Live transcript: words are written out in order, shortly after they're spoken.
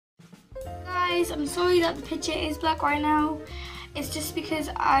guys, I'm sorry that the picture is black right now. It's just because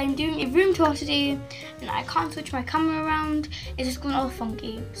I'm doing a room tour today and I can't switch my camera around. It's just going all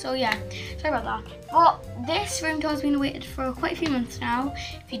funky. So yeah, sorry about that. But this room tour has been awaited for quite a few months now,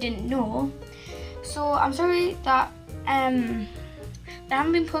 if you didn't know. So I'm sorry that I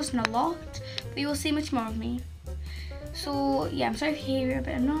haven't been posting a lot, but you will see much more of me. So yeah, I'm sorry if you hear a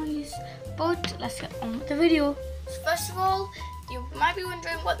bit of noise, but let's get on with the video. So first of all, you might be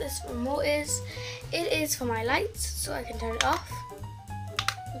wondering what this remote is. It is for my lights, so I can turn it off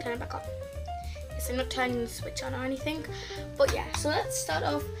and turn it back on. Yes, I'm not turning the switch on or anything, but yeah. So let's start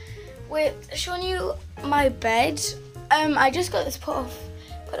off with showing you my bed. I just got this put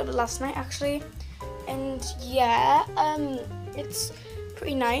up last night actually, and yeah, it's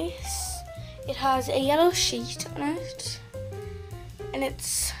pretty nice. It has a yellow sheet on it, and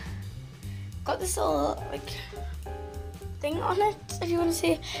it's got this little like thing on it, if you want to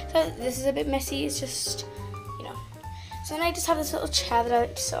see. So this is a bit messy, it's just, you know. So then I just have this little chair that I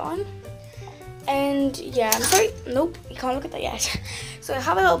like to sit on. And yeah, I'm sorry, nope, you can't look at that yet. So I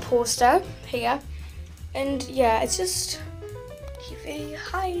have a little poster here. And yeah, it's just very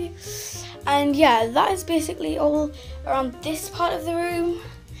high. And yeah, that is basically all around this part of the room.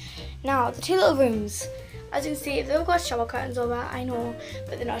 Now, the two little rooms. As you can see, they've got shower curtains over, I know,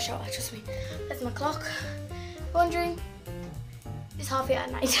 but they're not a shower, trust me. There's my clock. Wondering, it's 8:30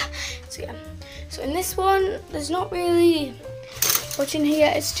 at night. So yeah, so in this one there's not really much in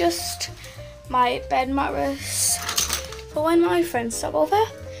here. It's just my bed mattress for when my friends stop over,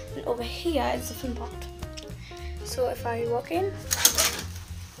 and over here is the fun part. So if I walk in,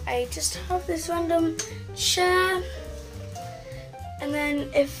 I just have this random chair, and then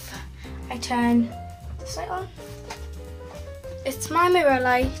if I turn this light on, it's my mirror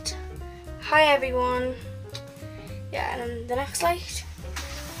light. Hi everyone. Yeah, and then the next light,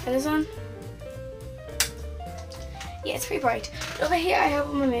 and this on. Yeah, it's pretty bright. But over here I have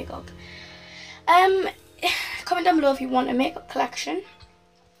all my makeup. Comment down below if you want a makeup collection.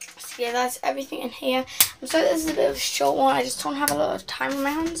 So yeah, that's everything in here. I'm sorry this is a bit of a short one, I just don't have a lot of time on my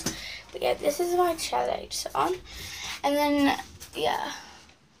hands. But yeah, this is my chair that I sit on. And then, yeah.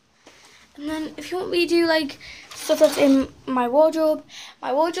 And then if you want me to do like stuff that's in my wardrobes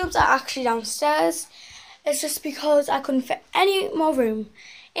are actually downstairs. It's just because I couldn't fit any more room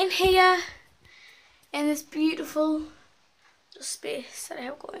in here, in this beautiful space that I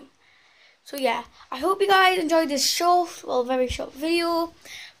have going. So yeah, I hope you guys enjoyed this short, well, very short video,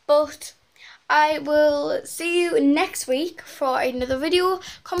 but I will see you next week for another video.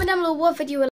 Comment down below what video